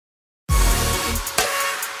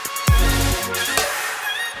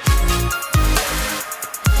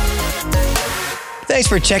Thanks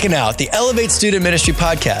for checking out the Elevate Student Ministry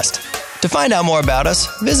podcast. To find out more about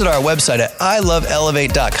us, visit our website at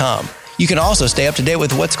iloveelevate.com. You can also stay up to date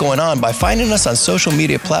with what's going on by finding us on social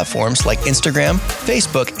media platforms like Instagram,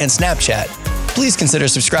 Facebook, and Snapchat. Please consider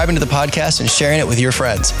subscribing to the podcast and sharing it with your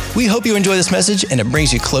friends. We hope you enjoy this message and it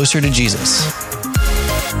brings you closer to Jesus.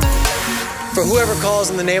 For whoever calls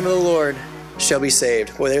in the name of the Lord shall be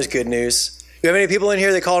saved. Boy, there's good news. You have any people in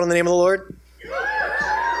here that called in the name of the Lord?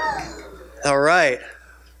 All right.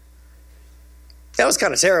 That was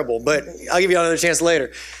kind of terrible, but I'll give you another chance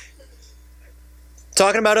later.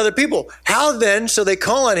 Talking about other people. How then shall they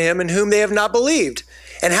call on him in whom they have not believed?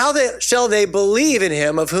 And how shall they believe in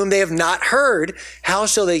him of whom they have not heard? How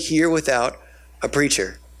shall they hear without a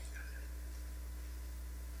preacher?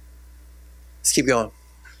 Let's keep going.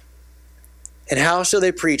 And how shall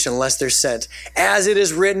they preach unless they're sent? As it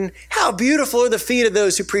is written, how beautiful are the feet of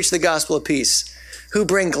those who preach the gospel of peace, who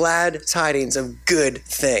bring glad tidings of good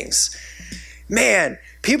things. Man,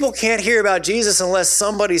 people can't hear about Jesus unless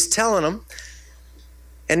somebody's telling them.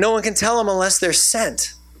 And no one can tell them unless they're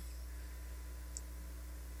sent.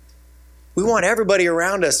 We want everybody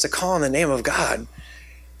around us to call on the name of God.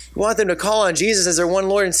 We want them to call on Jesus as their one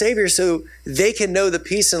Lord and Savior so they can know the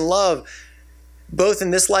peace and love both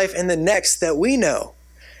in this life and the next that we know.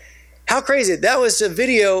 How crazy. That was a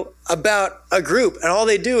video about a group, and all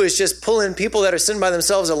they do is just pull in people that are sitting by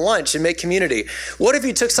themselves at lunch and make community. What if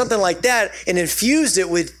you took something like that and infused it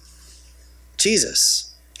with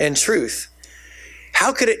Jesus and truth?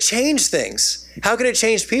 How could it change things? How could it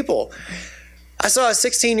change people? I saw a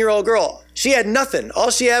 16-year-old girl. She had nothing.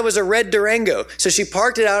 All she had was a red Durango. So she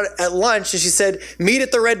parked it out at lunch and she said, meet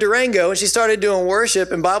at the red Durango. And she started doing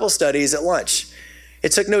worship and Bible studies at lunch.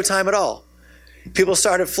 It took no time at all. People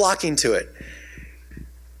started flocking to it.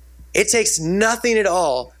 It takes nothing at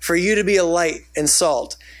all for you to be a light and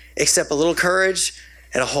salt, except a little courage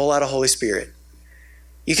and a whole lot of Holy Spirit.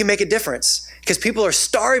 You can make a difference because people are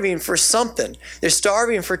starving for something. They're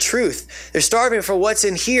starving for truth. They're starving for what's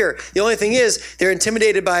in here. The only thing is they're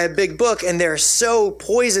intimidated by a big book and they're so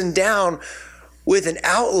poisoned down with an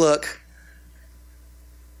outlook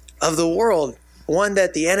of the world, one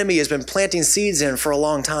that the enemy has been planting seeds in for a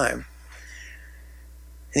long time.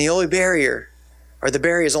 And the only barrier, or the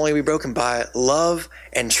barriers only be broken by love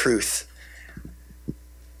and truth.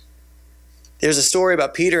 There's a story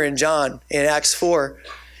about Peter and John in Acts 4,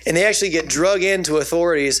 and they actually get drug into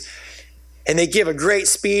authorities, and they give a great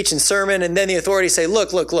speech and sermon, and then the authorities say,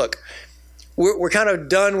 look, we're kind of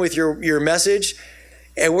done with your message,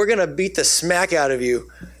 and we're going to beat the smack out of you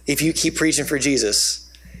if you keep preaching for Jesus.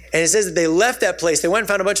 And it says that they left that place. They went and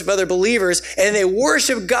found a bunch of other believers, and they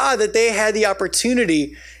worshiped God that they had the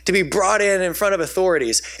opportunity to be brought in front of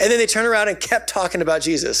authorities. And then they turned around and kept talking about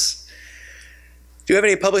Jesus. Do you have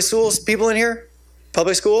any public schools people in here?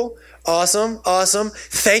 Public school? Awesome.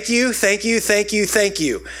 Thank you. Thank you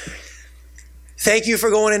for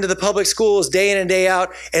going into the public schools day in and day out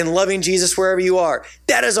and loving Jesus wherever you are.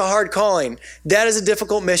 That is a hard calling. That is a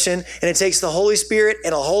difficult mission, and it takes the Holy Spirit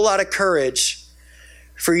and a whole lot of courage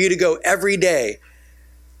for you to go every day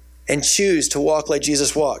and choose to walk like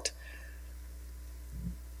Jesus walked.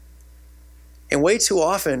 And way too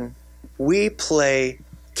often, we play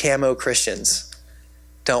camo Christians,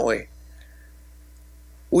 don't we?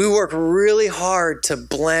 We work really hard to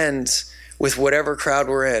blend with whatever crowd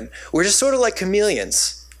we're in. We're just sort of like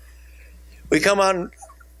chameleons. We come on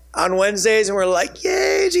Wednesdays and we're like,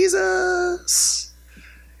 yay, Jesus.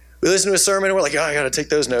 We listen to a sermon and we're like, oh, I got to take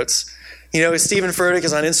those notes. You know, Stephen Furtick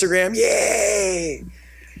is on Instagram, yay.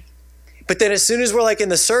 But then as soon as we're like in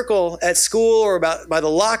the circle at school or by the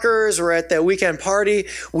lockers or at that weekend party,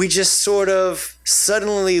 we just sort of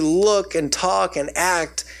suddenly look and talk and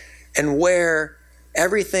act and wear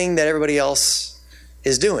everything that everybody else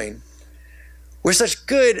is doing. We're such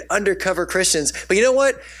good undercover Christians. But you know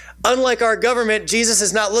what? Unlike our government, Jesus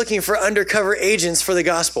is not looking for undercover agents for the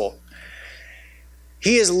gospel.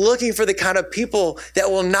 He is looking for the kind of people that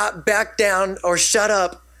will not back down or shut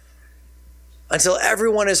up until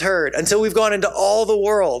everyone is heard, until we've gone into all the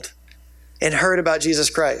world and heard about Jesus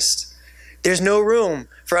Christ. There's no room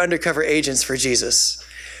for undercover agents for Jesus.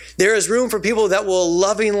 There is room for people that will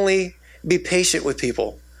lovingly be patient with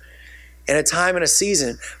people in a time and a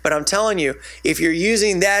season. But I'm telling you, if you're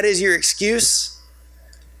using that as your excuse,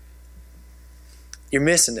 you're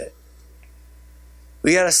missing it.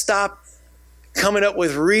 We got to stop coming up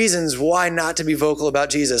with reasons why not to be vocal about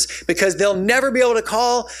Jesus, because they'll never be able to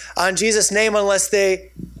call on Jesus' name unless they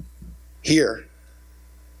hear.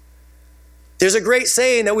 There's a great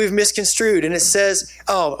saying that we've misconstrued, and it says,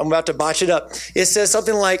 oh, I'm about to botch it up. It says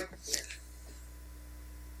something like,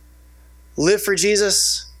 live for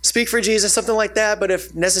Jesus, speak for Jesus, something like that. But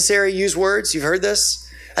if necessary, use words. You've heard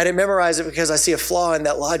this. I didn't memorize it because I see a flaw in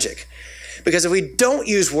that logic. Because if we don't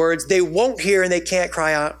use words, they won't hear and they can't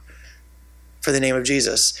cry out for the name of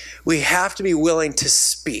Jesus. We have to be willing to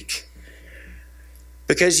speak.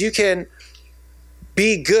 Because you can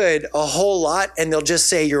be good a whole lot and they'll just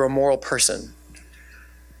say you're a moral person.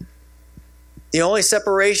 The only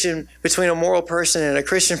separation between a moral person and a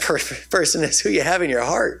Christian person is who you have in your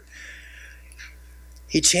heart.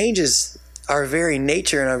 He changes our very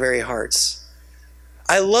nature and our very hearts.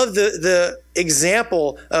 I love the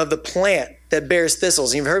example of the plant that bears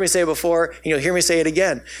thistles. You've heard me say it before, and you'll hear me say it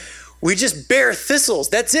again. We just bear thistles.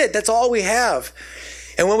 That's it. That's all we have.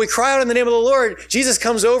 And when we cry out in the name of the Lord, Jesus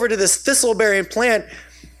comes over to this thistle-bearing plant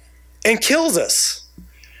and kills us.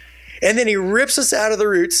 And then he rips us out of the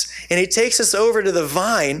roots and he takes us over to the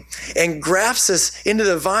vine and grafts us into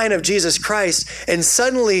the vine of Jesus Christ. And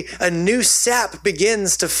suddenly a new sap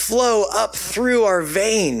begins to flow up through our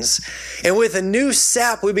veins. And with a new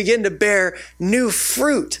sap, we begin to bear new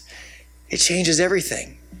fruit. It changes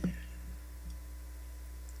everything.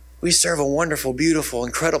 We serve a wonderful, beautiful,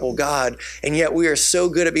 incredible God, and yet we are so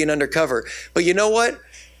good at being undercover. But you know what?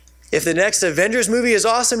 If the next Avengers movie is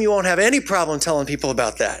awesome, you won't have any problem telling people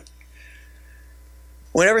about that.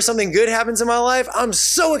 Whenever something good happens in my life, I'm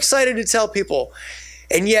so excited to tell people.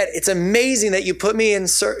 And yet it's amazing that you put me in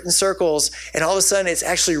certain circles and all of a sudden it's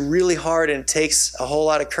actually really hard and it takes a whole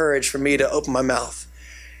lot of courage for me to open my mouth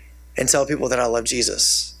and tell people that I love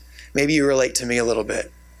Jesus. Maybe you relate to me a little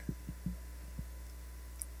bit.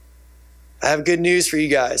 I have good news for you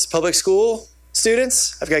guys. Public school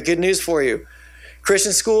students, I've got good news for you.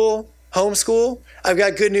 Christian school, homeschool, I've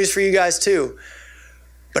got good news for you guys too.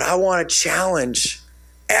 But I want to challenge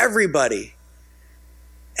everybody.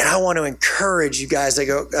 And I want to encourage you guys that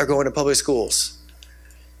are going to public schools.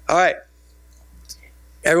 All right.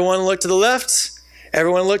 Everyone look to the left.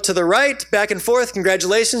 Everyone look to the right. Back and forth.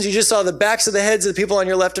 Congratulations. You just saw the backs of the heads of the people on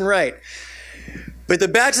your left and right. But the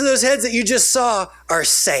backs of those heads that you just saw are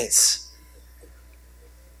saints.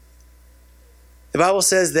 The Bible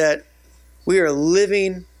says that we are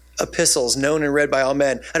living epistles known and read by all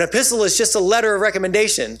men. An epistle is just a letter of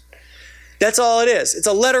recommendation. That's all it is. It's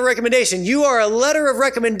a letter of recommendation. You are a letter of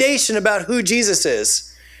recommendation about who Jesus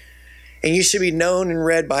is. And you should be known and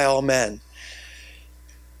read by all men.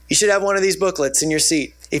 You should have one of these booklets in your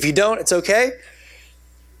seat. If you don't, it's okay.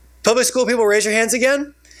 Public school people, raise your hands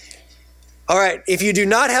again. All right. If you do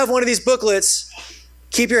not have one of these booklets,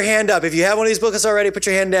 keep your hand up. If you have one of these booklets already, put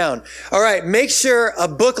your hand down. All right. Make sure a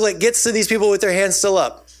booklet gets to these people with their hands still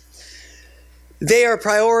up. They are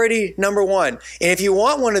priority number one. And if you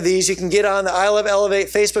want one of these, you can get on the I Love Elevate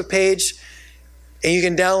Facebook page and you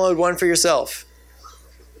can download one for yourself.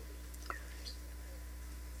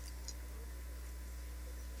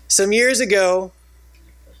 Some years ago,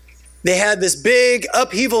 they had this big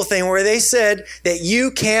upheaval thing where they said that you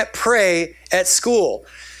can't pray at school.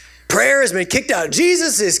 Prayer has been kicked out.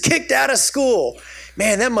 Jesus is kicked out of school.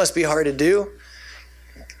 Man, that must be hard to do,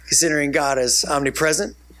 considering God is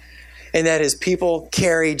omnipresent. And that his people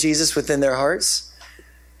carry Jesus within their hearts.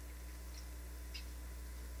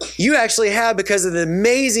 You actually have, because of the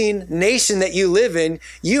amazing nation that you live in,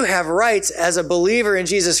 you have rights as a believer in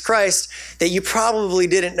Jesus Christ that you probably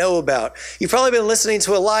didn't know about. You've probably been listening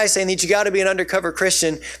to a lie saying that you got to be an undercover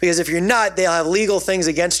Christian, because if you're not, they'll have legal things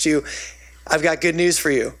against you. I've got good news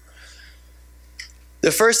for you.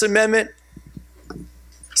 The First Amendment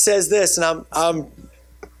says this, and I'm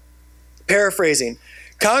paraphrasing.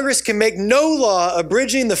 Congress can make no law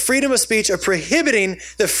abridging the freedom of speech or prohibiting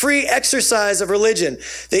the free exercise of religion.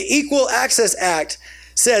 The Equal Access Act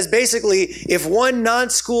says basically if one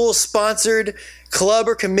non-school sponsored club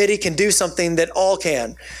or committee can do something, that all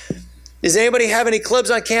can. Does anybody have any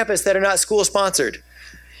clubs on campus that are not school sponsored?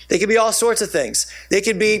 They could be all sorts of things. They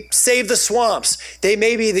could be Save the Swamps. They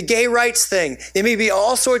may be the gay rights thing. They may be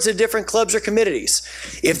all sorts of different clubs or committees.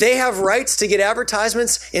 If they have rights to get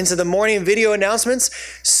advertisements into the morning video announcements,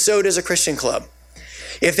 so does a Christian club.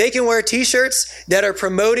 If they can wear t-shirts that are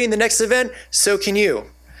promoting the next event, so can you.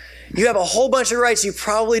 You have a whole bunch of rights you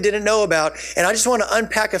probably didn't know about, and I just want to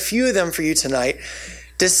unpack a few of them for you tonight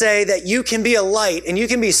to say that you can be a light and you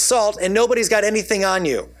can be salt and nobody's got anything on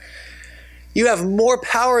you. You have more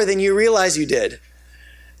power than you realize you did.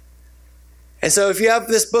 And so if you have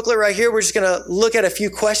this booklet right here, we're just going to look at a few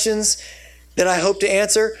questions that I hope to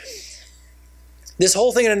answer. This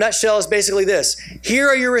whole thing in a nutshell is basically this. Here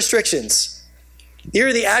are your restrictions. Here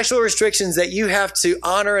are the actual restrictions that you have to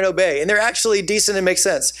honor and obey. And they're actually decent and make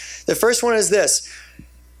sense. The first one is this.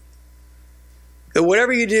 That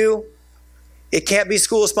whatever you do, It can't be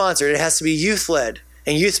school sponsored. It has to be youth led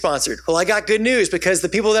and youth sponsored. Well, I got good news, because the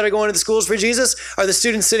people that are going to the schools for Jesus are the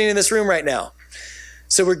students sitting in this room right now.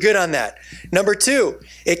 So we're good on that. Number 2,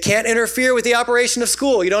 it can't interfere with the operation of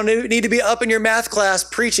school. You don't need to be up in your math class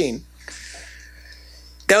preaching.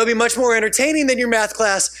 That would be much more entertaining than your math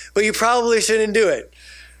class, but you probably shouldn't do it.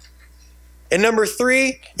 And number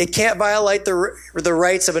 3, it can't violate the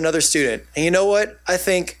rights of another student. And you know what? I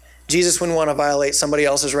think Jesus wouldn't want to violate somebody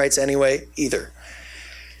else's rights anyway either.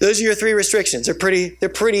 Those are your 3 restrictions. They're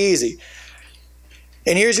pretty easy.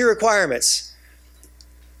 And here's your requirements.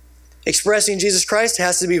 Expressing Jesus Christ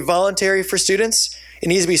has to be voluntary for students. It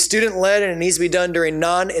needs to be student-led, and it needs to be done during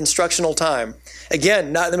non-instructional time.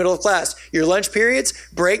 Again, not in the middle of class. Your lunch periods,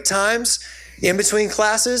 break times, in between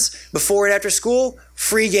classes, before and after school,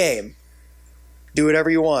 free game. Do whatever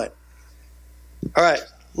you want. All right,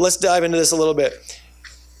 let's dive into this a little bit.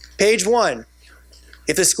 Page 1.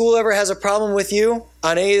 If the school ever has a problem with you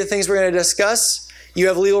on any of the things we're going to discuss, you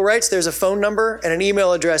have legal rights. There's a phone number and an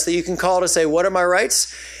email address that you can call to say, what are my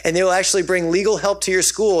rights? And they will actually bring legal help to your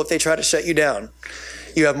school if they try to shut you down.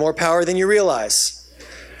 You have more power than you realize.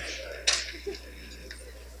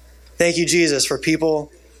 Thank you, Jesus, for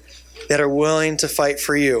people that are willing to fight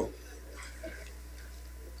for you.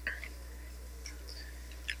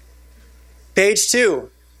 Page 2,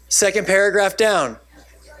 second paragraph down.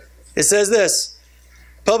 It says this: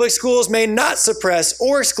 public schools may not suppress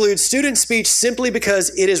or exclude student speech simply because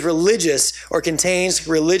it is religious or contains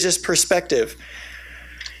religious perspective.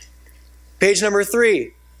 Page number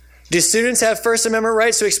 3. Do students have First Amendment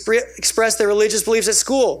rights to express their religious beliefs at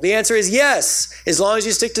school? The answer is yes, as long as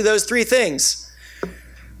you stick to those 3 things.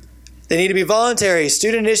 They need to be voluntary,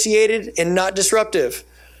 student-initiated, and not disruptive.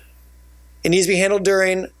 It needs to be handled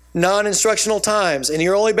during non-instructional times, and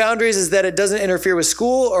your only boundaries is that it doesn't interfere with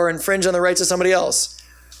school or infringe on the rights of somebody else.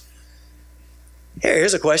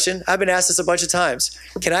 Here's a question. I've been asked this a bunch of times.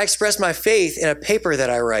 Can I express my faith in a paper that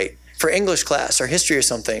I write for English class or history or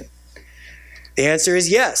something? The answer is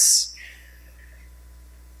yes.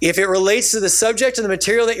 If it relates to the subject and the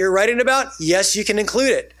material that you're writing about, yes, you can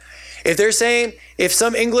include it. If they're saying, if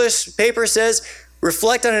some English paper says,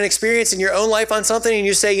 reflect on an experience in your own life on something, and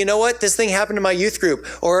you say, you know what, this thing happened in my youth group,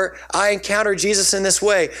 or I encountered Jesus in this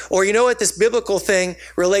way, or you know what, this biblical thing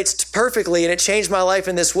relates perfectly and it changed my life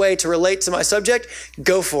in this way to relate to my subject,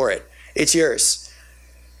 go for it. It's yours.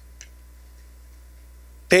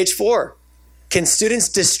 Page 4. Can students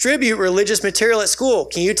distribute religious material at school?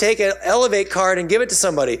 Can you take an Elevate card and give it to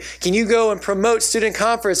somebody? Can you go and promote student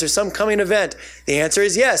conference or some coming event? The answer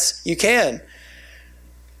is yes, you can.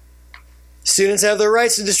 Students have the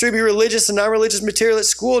rights to distribute religious and non-religious material at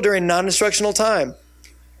school during non-instructional time,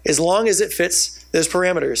 as long as it fits those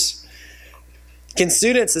parameters. Can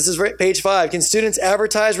students, this is page 5, can students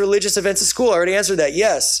advertise religious events at school? I already answered that,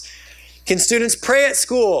 yes. Can students pray at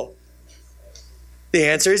school? The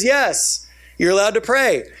answer is yes. You're allowed to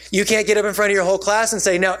pray. You can't get up in front of your whole class and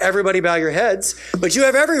say, now everybody bow your heads, but you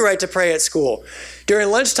have every right to pray at school.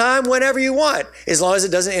 During lunchtime, whenever you want, as long as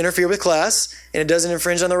it doesn't interfere with class and it doesn't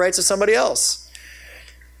infringe on the rights of somebody else.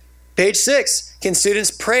 Page 6, can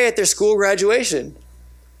students pray at their school graduation?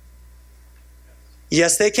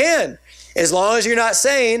 Yes, they can. As long as you're not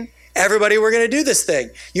saying, everybody, we're going to do this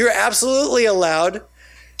thing. You're absolutely allowed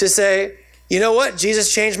to say, you know what,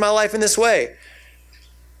 Jesus changed my life in this way.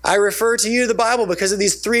 I refer to you to the Bible because of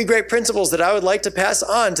these 3 great principles that I would like to pass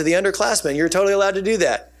on to the underclassmen. You're totally allowed to do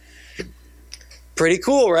that. Pretty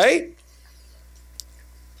cool, right?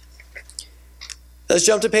 Let's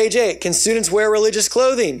jump to page 8. Can students wear religious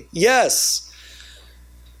clothing? Yes.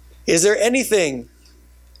 Is there anything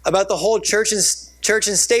about the whole church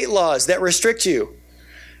and state laws that restrict you?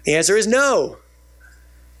 The answer is no.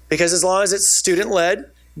 Because as long as it's student-led,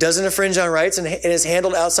 doesn't infringe on rights, and is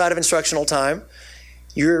handled outside of instructional time,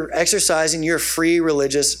 you're exercising your free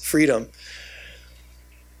religious freedom.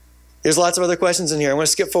 There's lots of other questions in here. I'm going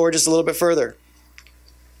to skip forward just a little bit further.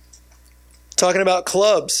 Talking about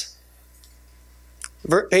clubs.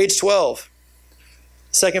 Page 12.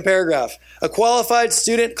 Second paragraph. A qualified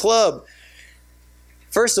student club.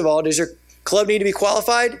 First of all, does your club need to be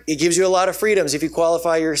qualified? It gives you a lot of freedoms if you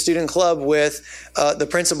qualify your student club with the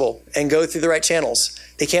principal and go through the right channels.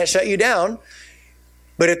 They can't shut you down.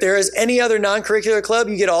 But if there is any other non-curricular club,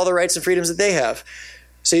 you get all the rights and freedoms that they have.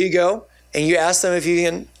 So you go and you ask them if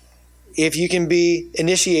you can be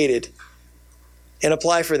initiated and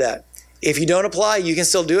apply for that. If you don't apply, you can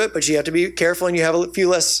still do it, but you have to be careful and you have a few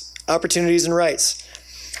less opportunities and rights.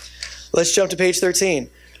 Let's jump to page 13.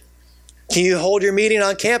 Can you hold your meeting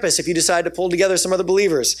on campus if you decide to pull together some other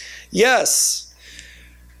believers? Yes.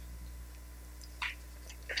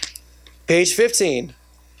 Page 15.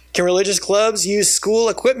 Can religious clubs use school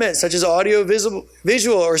equipment such as audio,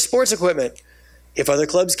 visual, or sports equipment? If other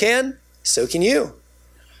clubs can, so can you.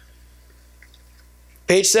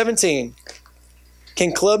 Page 17.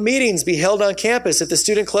 Can club meetings be held on campus if the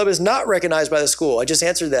student club is not recognized by the school? I just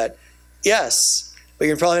answered that. Yes, but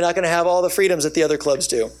you're probably not going to have all the freedoms that the other clubs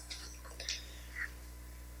do.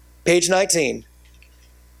 Page 19.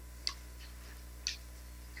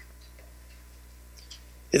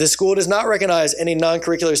 If the school does not recognize any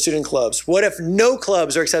non-curricular student clubs, what if no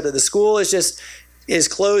clubs are accepted? The school is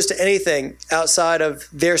closed to anything outside of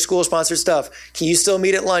their school-sponsored stuff. Can you still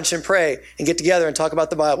meet at lunch and pray and get together and talk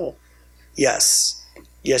about the Bible? Yes.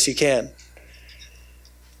 Yes, you can.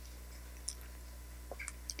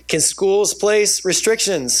 Can schools place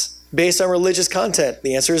restrictions based on religious content?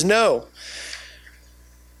 The answer is no.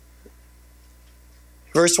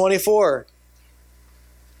 Verse 24.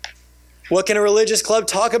 What can a religious club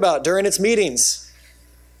talk about during its meetings?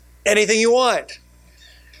 Anything you want.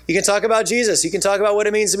 You can talk about Jesus. You can talk about what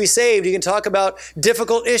it means to be saved. You can talk about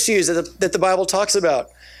difficult issues that the Bible talks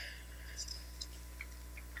about.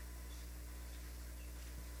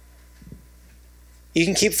 You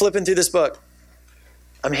can keep flipping through this book.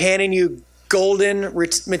 I'm handing you golden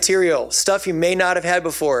material, stuff you may not have had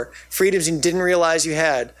before, freedoms you didn't realize you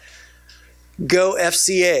had. Go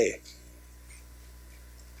FCA.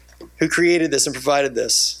 Who created this and provided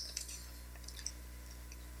this?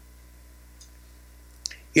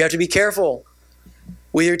 You have to be careful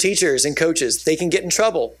with your teachers and coaches. They can get in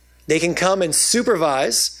trouble. They can come and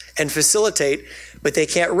supervise and facilitate, but they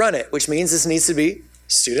can't run it, which means this needs to be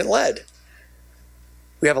student-led.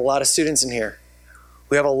 We have a lot of students in here.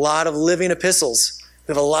 We have a lot of living epistles.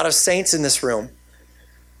 We have a lot of saints in this room.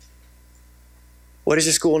 What does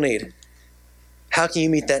your school need? How can you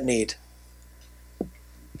meet that need?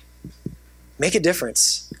 Make a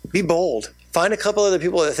difference. Be bold. Find a couple other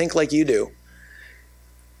people that think like you do.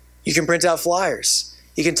 You can print out flyers.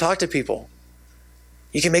 You can talk to people.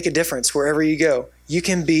 You can make a difference wherever you go. You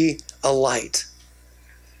can be a light.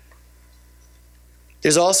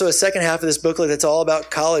 There's also a second half of this booklet that's all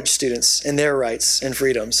about college students and their rights and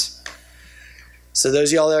freedoms. So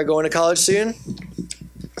those of y'all that are going to college soon,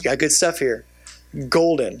 you got good stuff here.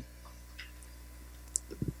 Golden.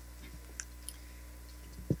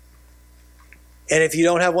 And if you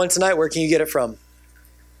don't have one tonight, where can you get it from?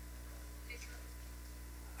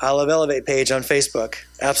 I Love Elevate page on Facebook.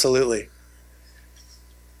 Absolutely.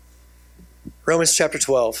 Romans chapter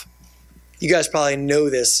 12. You guys probably know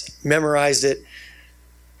this, memorized it,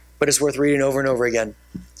 but it's worth reading over and over again.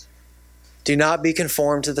 Do not be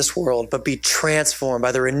conformed to this world, but be transformed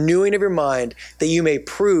by the renewing of your mind, that you may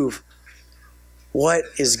prove what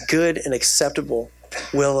is good and acceptable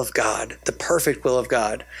will of God, the perfect will of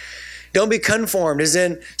God. Don't be conformed, as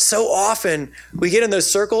in so often we get in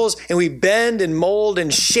those circles and we bend and mold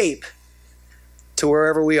and shape to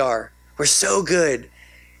wherever we are. We're so good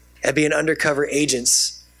at being undercover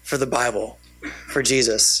agents for the Bible, for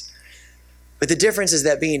Jesus. But the difference is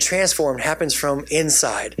that being transformed happens from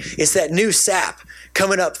inside. It's that new sap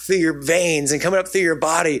coming up through your veins and coming up through your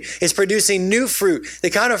body. It's producing new fruit, the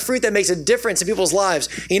kind of fruit that makes a difference in people's lives.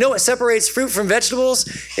 And you know what separates fruit from vegetables?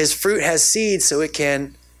 Is fruit has seeds, so it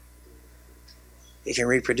can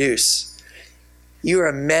reproduce. You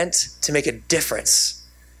are meant to make a difference.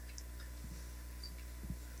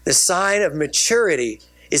 The sign of maturity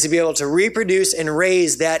is to be able to reproduce and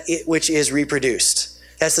raise that which is reproduced.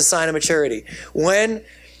 That's the sign of maturity. When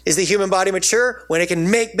is the human body mature? When it can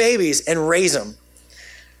make babies and raise them.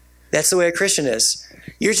 That's the way a Christian is.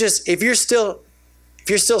 If you're still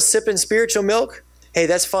sipping spiritual milk, hey,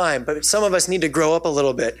 that's fine. But some of us need to grow up a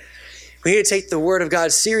little bit. We need to take the Word of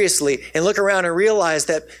God seriously and look around and realize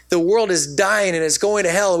that the world is dying and it's going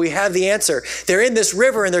to hell. We have the answer. They're in this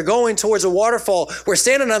river and they're going towards a waterfall. We're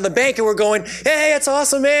standing on the bank and we're going, hey, it's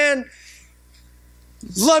awesome, man.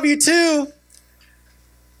 Love you too.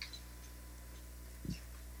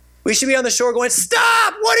 We should be on the shore going,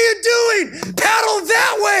 stop! What are you doing? Paddle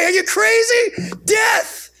that way. Are you crazy?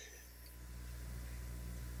 Death.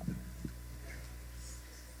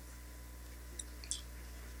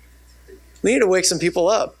 We need to wake some people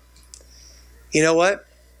up. You know what?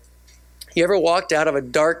 You ever walked out of a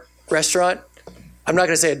dark restaurant? I'm not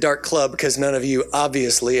going to say a dark club because none of you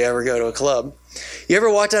obviously ever go to a club. You ever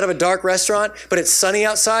walked out of a dark restaurant, but it's sunny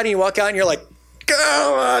outside and you walk out and you're like,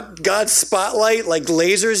 oh, God's spotlight like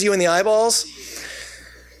lasers you in the eyeballs?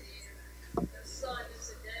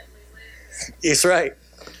 It's right.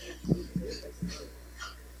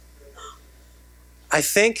 I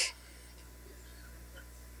think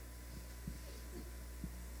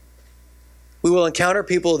We will encounter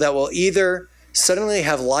people that will either suddenly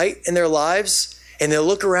have light in their lives and they'll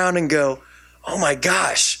look around and go, oh my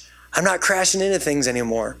gosh, I'm not crashing into things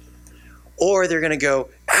anymore. Or they're going to go,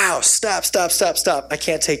 ow, stop. I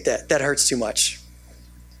can't take that. That hurts too much.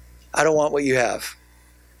 I don't want what you have.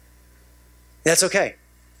 That's okay.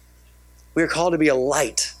 We are called to be a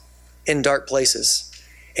light in dark places.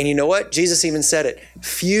 And you know what? Jesus even said it.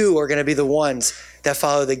 Few are going to be the ones that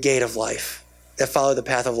follow the gate of life, that follow the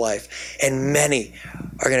path of life. And many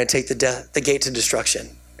are going to take the gate to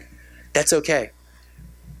destruction. That's okay.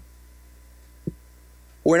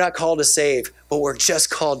 We're not called to save, but we're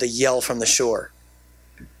just called to yell from the shore.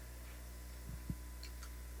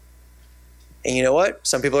 And you know what?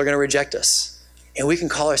 Some people are going to reject us. And we can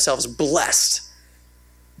call ourselves blessed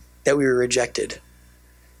that we were rejected,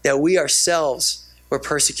 that we ourselves were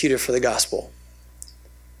persecuted for the gospel.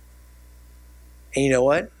 And you know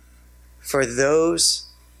what? For those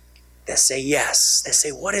that say yes, that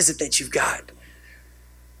say, what is it that you've got?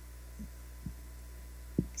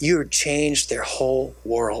 You have changed their whole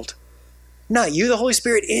world. Not you, the Holy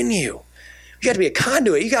Spirit in you. You got to be a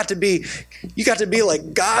conduit. You got to be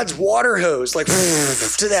like God's water hose, like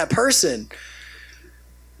to that person.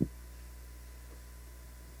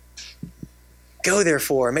 Go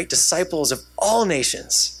therefore and make disciples of all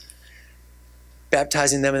nations,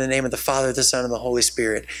 baptizing them in the name of the Father, the Son, and the Holy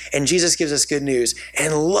Spirit. And Jesus gives us good news.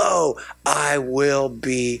 And lo, I will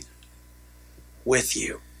be with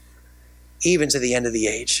you, even to the end of the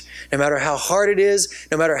age. No matter how hard it is,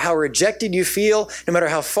 no matter how rejected you feel, no matter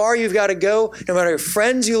how far you've got to go, no matter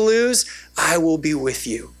friends you lose, I will be with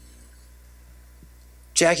you.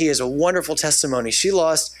 Jackie is a wonderful testimony. She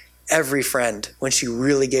lost every friend when she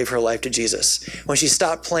really gave her life to Jesus, when she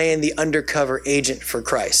stopped playing the undercover agent for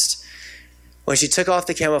Christ, when she took off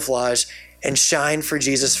the camouflage and shined for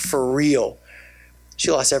Jesus for real. She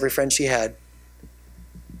lost every friend she had.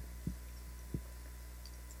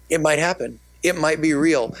 It might happen. It might be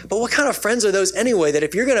real. But what kind of friends are those anyway, that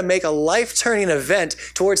if you're going to make a life-turning event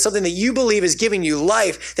towards something that you believe is giving you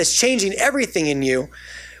life, that's changing everything in you,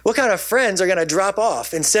 what kind of friends are going to drop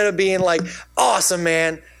off instead of being like, awesome,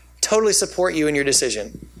 man, totally support you in your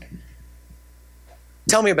decision?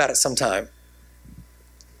 Tell me about it sometime.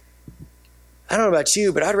 I don't know about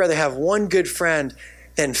you, but I'd rather have one good friend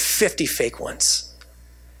than 50 fake ones.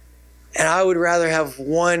 And I would rather have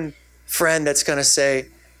one friend that's going to say,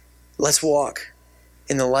 let's walk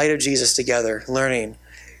in the light of Jesus together, learning,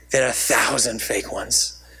 than 1,000 fake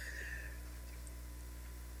ones.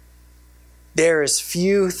 There is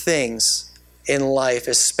few things in life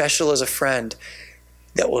as special as a friend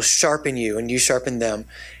that will sharpen you and you sharpen them.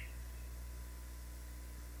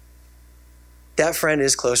 That friend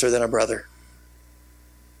is closer than a brother.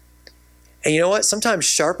 And you know what? Sometimes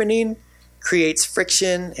sharpening creates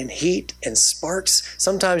friction and heat and sparks.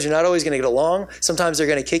 Sometimes you're not always going to get along. Sometimes they're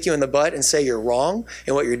going to kick you in the butt and say you're wrong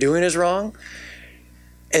and what you're doing is wrong.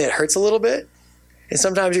 And it hurts a little bit. And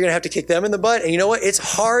sometimes you're going to have to kick them in the butt. And you know what? It's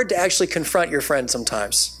hard to actually confront your friend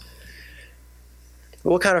sometimes. But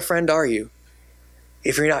what kind of friend are you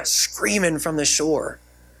if you're not screaming from the shore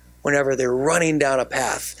whenever they're running down a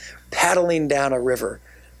path, paddling down a river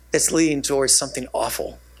that's leading towards something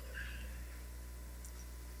awful?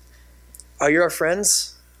 Are your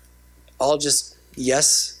friends all just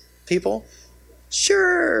yes people?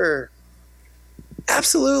 Sure.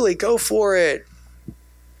 Absolutely. Go for it.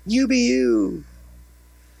 You be you.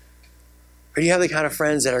 Or do you have the kind of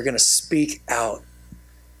friends that are going to speak out?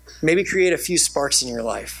 Maybe create a few sparks in your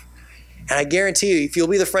life. And I guarantee you, if you'll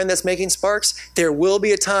be the friend that's making sparks, there will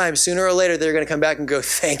be a time sooner or later they're going to come back and go,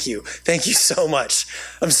 thank you. Thank you so much.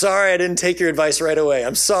 I'm sorry I didn't take your advice right away.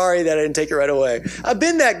 I'm sorry that I didn't take it right away. I've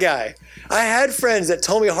been that guy. I had friends that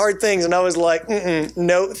told me hard things and I was like,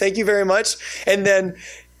 no, thank you very much. And then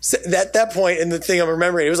at that point in the thing I'm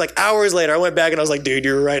remembering, it was like hours later, I went back and I was like, dude,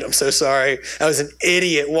 you're right. I'm so sorry. I was an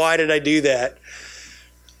idiot. Why did I do that?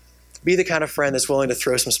 Be the kind of friend that's willing to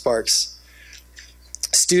throw some sparks.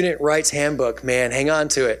 Student rights handbook, man, hang on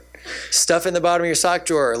to it. Stuff in the bottom of your sock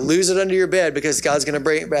drawer. Lose it under your bed because God's going to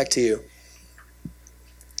bring it back to you.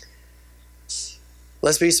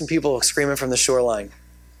 Let's be some people screaming from the shoreline.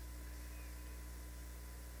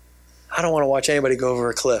 I don't want to watch anybody go over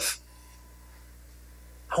a cliff.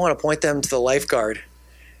 I want to point them to the lifeguard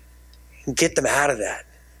and get them out of that.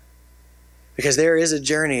 Because there is a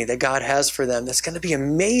journey that God has for them that's going to be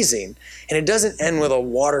amazing. And it doesn't end with a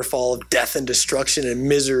waterfall of death and destruction and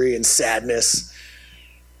misery and sadness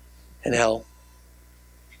and hell.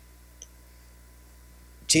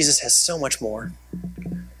 Jesus has so much more.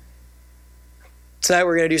 Tonight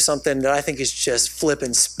we're going to do something that I think is just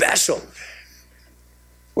flippin' special.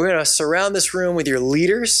 We're going to surround this room with your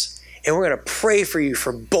leaders, and we're going to pray for you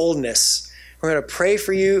for boldness. We're going to pray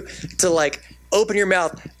for you to open your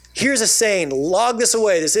mouth. Here's a saying, log this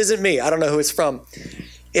away. This isn't me. I don't know who it's from.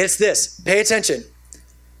 It's this. Pay attention.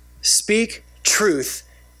 Speak truth,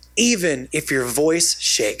 even if your voice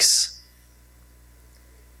shakes.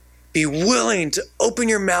 Be willing to open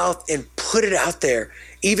your mouth and put it out there,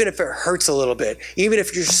 even if it hurts a little bit, even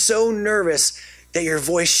if you're so nervous that your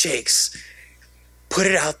voice shakes. Put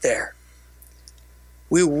it out there.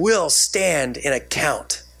 We will stand in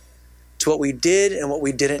account to what we did and what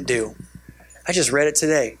we didn't do. I just read it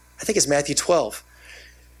today. I think it's Matthew 12.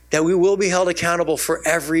 That we will be held accountable for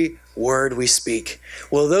every word we speak.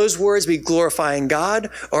 Will those words be glorifying God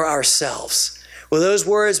or ourselves? Will those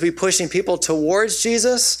words be pushing people towards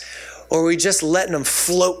Jesus, or are we just letting them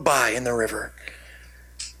float by in the river?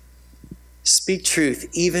 Speak truth,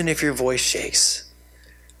 even if your voice shakes.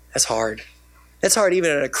 That's hard. That's hard even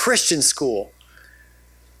in a Christian school.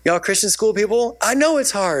 Y'all Christian school people? I know it's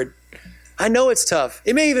hard. I know it's tough.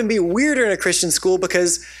 It may even be weirder in a Christian school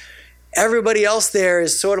because everybody else there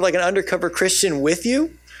is sort of like an undercover Christian with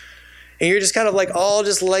you. And you're just kind of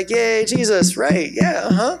yay, Jesus, right?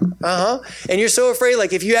 Yeah, And you're so afraid,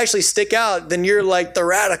 if you actually stick out, then you're like the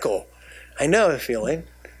radical. I know the feeling.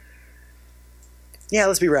 Yeah,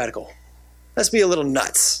 let's be radical. Let's be a little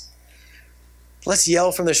nuts. Let's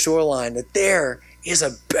yell from the shoreline that there is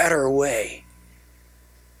a better way.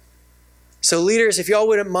 So leaders, if y'all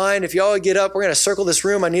wouldn't mind, if y'all would get up, we're going to circle this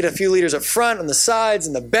room. I need a few leaders up front, on the sides,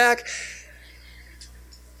 in the back.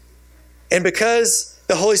 And because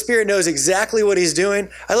the Holy Spirit knows exactly what he's doing,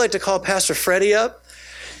 I'd like to call Pastor Freddie up.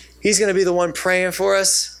 He's going to be the one praying for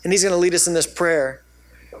us, and he's going to lead us in this prayer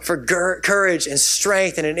for courage and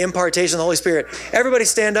strength and an impartation of the Holy Spirit. Everybody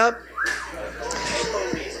stand up.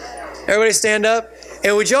 Everybody stand up.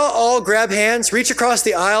 And would y'all all grab hands, reach across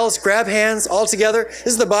the aisles, grab hands all together? This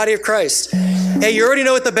is the body of Christ. Hey, you already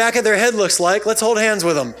know what the back of their head looks like. Let's hold hands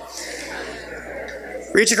with them.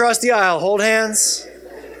 Reach across the aisle, hold hands.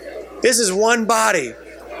 This is one body,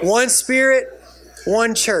 one spirit,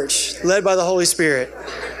 one church, led by the Holy Spirit.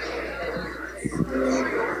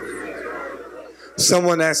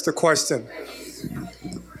 Someone asked the question,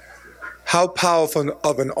 how powerful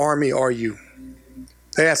of an army are you?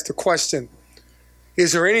 They asked the question,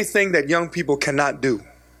 is there anything that young people cannot do?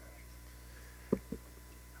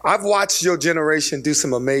 I've watched your generation do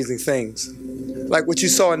some amazing things, like what you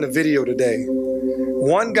saw in the video today.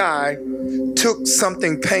 One guy took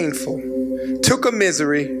something painful, took a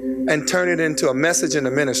misery, and turned it into a message in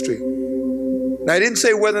the ministry. Now, I didn't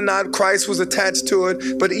say whether or not Christ was attached to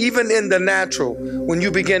it, but even in the natural, when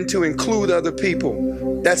you begin to include other people,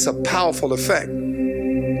 that's a powerful effect.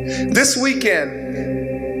 This week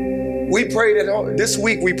we prayed at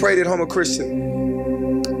Home of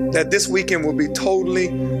Christian that this weekend will be totally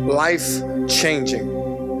life-changing.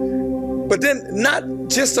 But then not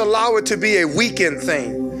just allow it to be a weekend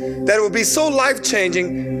thing, that it will be so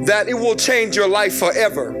life-changing that it will change your life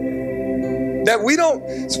forever. That we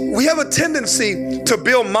have a tendency to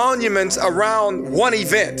build monuments around one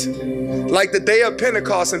event, like the day of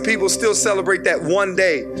Pentecost, and people still celebrate that one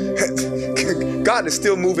day. God is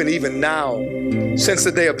still moving even now since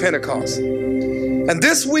the day of Pentecost. And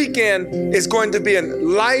this weekend is going to be a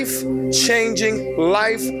life-changing,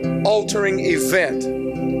 life-altering event,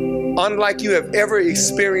 unlike you have ever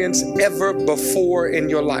experienced ever before in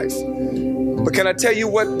your life. But can I tell you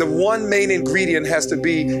what the one main ingredient has to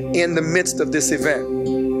be in the midst of this event?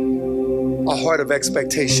 A heart of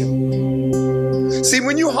expectation. See,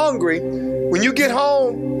 when you're hungry, when you get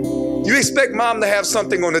home, you expect mom to have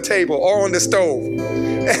something on the table or on the stove.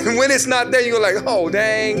 And when it's not there, you're like, oh,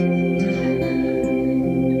 dang.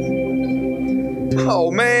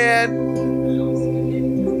 Oh, man.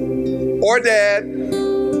 Or dad.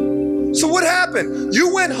 So what happened?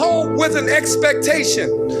 You went home with an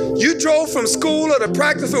expectation. You drove from school or to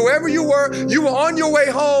practice or wherever you were on your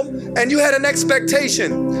way home, and you had an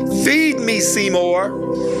expectation. Feed me, Seymour.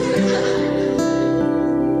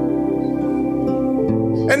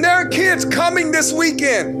 And there are kids coming this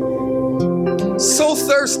weekend, so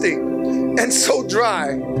thirsty and so dry.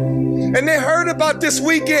 And they heard about this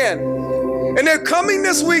weekend. And they're coming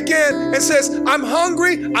this weekend and says, I'm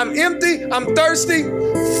hungry, I'm empty, I'm thirsty,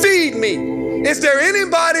 feed me. Is there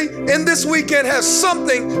anybody in this weekend has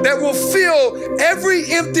something that will fill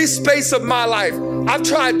every empty space of my life? I've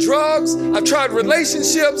tried drugs, I've tried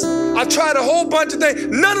relationships, I've tried a whole bunch of things.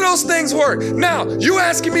 None of those things work. Now, you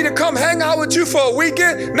asking me to come hang out with you for a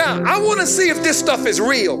weekend? Now, I want to see if this stuff is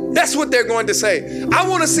real. That's what they're going to say. I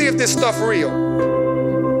want to see if this stuff real.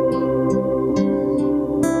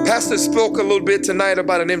 Pastor spoke a little bit tonight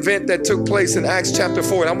about an event that took place in Acts chapter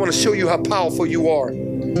 4, and I want to show you how powerful you are.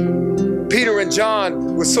 Peter and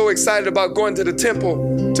John were so excited about going to the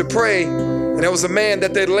temple to pray, and there was a man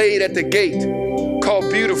that they laid at the gate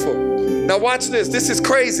called Beautiful. Now watch this. This is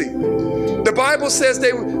crazy. The Bible says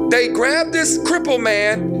they grabbed this crippled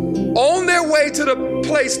man on their way to the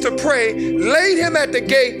place to pray, laid him at the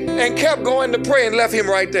gate, and kept going to pray and left him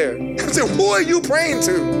right there. I said, who are you praying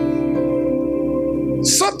to?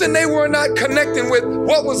 Something they were not connecting with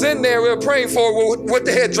what was in there we were praying for, what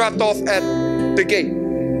they had dropped off at the gate.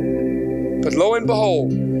 But lo and behold,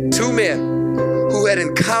 two men who had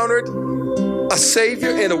encountered a Savior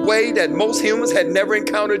in a way that most humans had never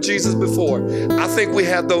encountered Jesus before. I think we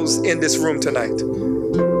have those in this room tonight.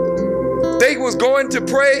 They was going to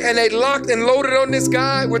pray, and they locked and loaded on this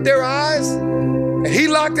guy with their eyes. And he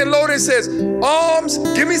locked and loaded and says, alms,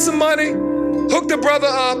 give me some money, hook the brother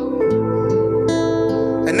up.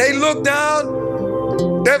 And they looked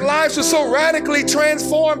down. Their lives were so radically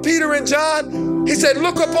transformed. Peter and John, he said,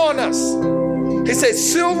 look upon us. He said,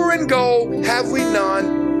 silver and gold have we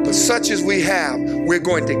none, but such as we have, we're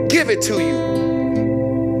going to give it to you.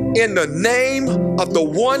 In the name of the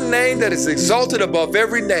one name that is exalted above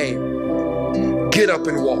every name, get up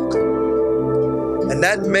and walk. And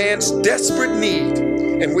that man's desperate need,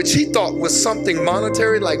 in which he thought was something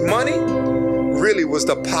monetary like money, really was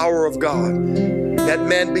the power of God. That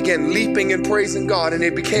man began leaping and praising God, and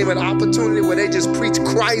it became an opportunity where they just preached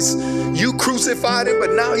Christ. You crucified him,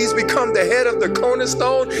 but now he's become the head of the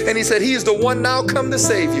cornerstone, and he said he's the one now come to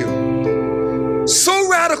save you. So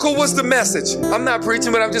radical was the message. I'm not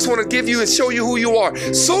preaching, but I just want to give you and show you who you are.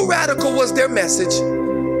 So radical was their message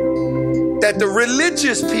that the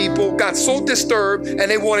religious people got so disturbed and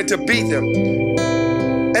they wanted to beat them.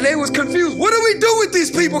 And they was confused. What do we do with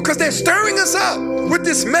these people? Because they're stirring us up with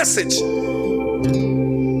this message.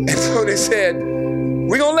 And so they said,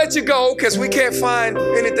 we're going to let you go because we can't find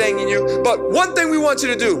anything in you. But one thing we want you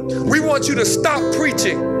to do, we want you to stop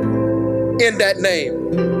preaching in that name.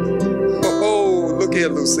 Oh, look here,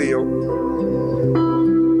 Lucille.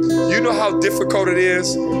 You know how difficult it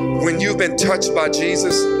is when you've been touched by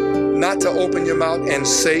Jesus not to open your mouth and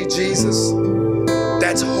say Jesus?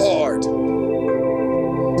 That's hard.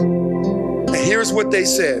 And here's what they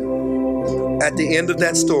said at the end of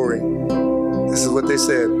that story. This is what they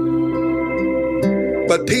said.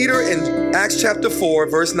 But Peter, in Acts chapter 4,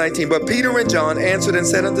 verse 19, but Peter and John answered and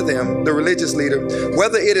said unto them, the religious leader,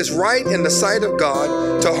 whether it is right in the sight of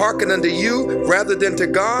God to hearken unto you rather than to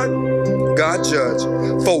God, God judge.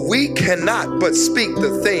 For we cannot but speak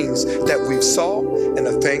the things that we saw and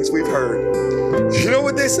the things we've heard. You know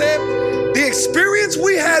what they said? The experience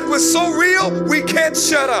we had was so real, we can't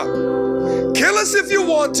shut up. Kill us if you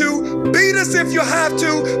want to, beat us if you have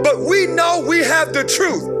to, but we know we have the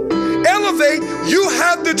truth. Elevate, you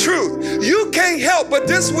have the truth. You can't help but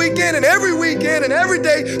this weekend and every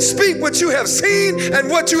day speak what you have seen and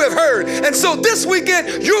what you have heard. And so this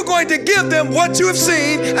weekend, you're going to give them what you have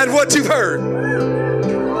seen and what you've heard.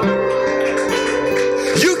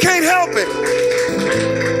 You can't help it.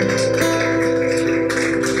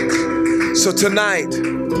 So tonight,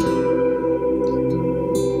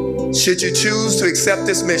 should you choose to accept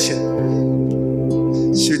this mission,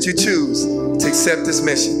 should you choose to accept this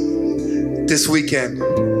mission, this weekend,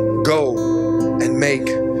 go and make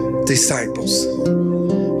disciples.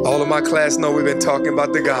 All of my class know we've been talking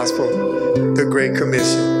about the gospel, the Great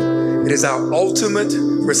Commission. It is our ultimate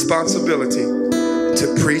responsibility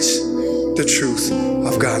to preach the truth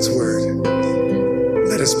of God's word.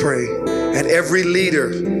 Let us pray. And every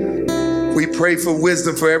leader, we pray for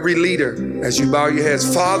wisdom for every leader as you bow your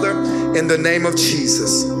heads. Father, in the name of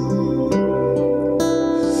Jesus,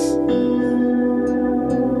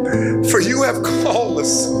 for you have called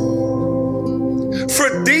us,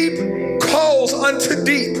 for deep calls unto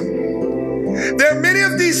deep. There are many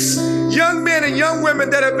of these young men and young women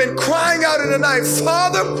that have been crying out in the night,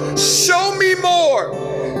 Father, show me more,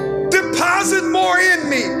 deposit more in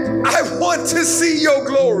me. I want to see your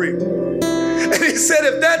glory. And he said,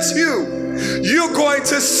 if that's you, you're going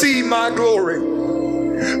to see my glory.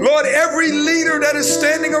 Lord, every leader that is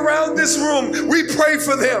standing around this room, we pray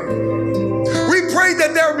for them. We pray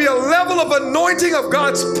that there will be a level of anointing of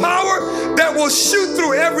God's power that will shoot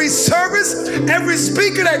through every service. Every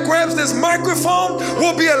speaker that grabs this microphone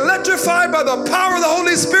will be electrified by the power of the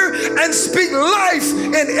Holy Spirit and speak life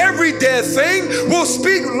in every dead thing. Will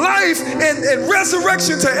speak life and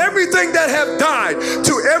resurrection to everything that have died,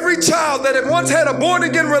 to every child that had once had a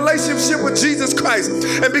born-again relationship with Jesus Christ.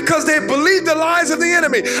 And because they believed the lies of the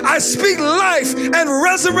enemy, I speak life and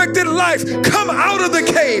resurrected life. Come out of the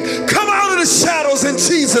cave. Come out of the shadow. battles in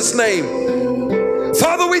Jesus' name.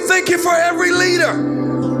 Father, we thank you for every leader.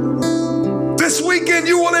 This weekend,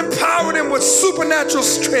 you will empower them with supernatural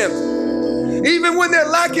strength. Even when they're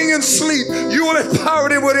lacking in sleep, you will empower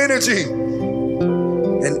them with energy.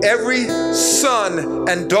 And every son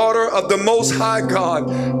and daughter of the Most High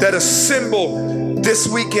God that assemble this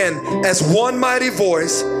weekend as one mighty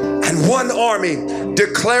voice and one army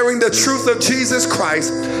declaring the truth of Jesus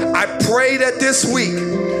Christ, I pray that this week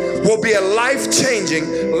will be a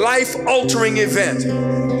life-changing, life-altering event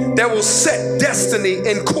that will set destiny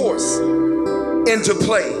in course into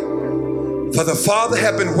play. For the Father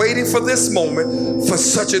have been waiting for this moment for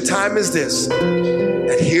such a time as this.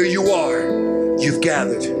 And here you are, you've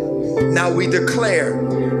gathered. Now we declare,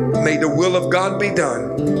 may the will of God be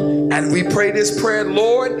done. And we pray this prayer,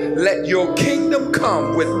 Lord, let your kingdom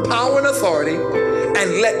come with power and authority,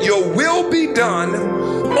 and let your will be done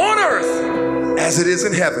on earth as it is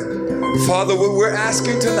in heaven. Father, what we're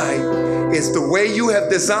asking tonight is the way you have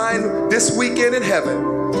designed this weekend in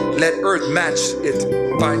heaven, let earth match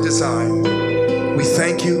it by design. We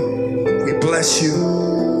thank you. We bless you.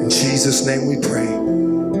 In Jesus' name we pray.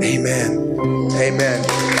 Amen.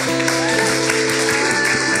 Amen.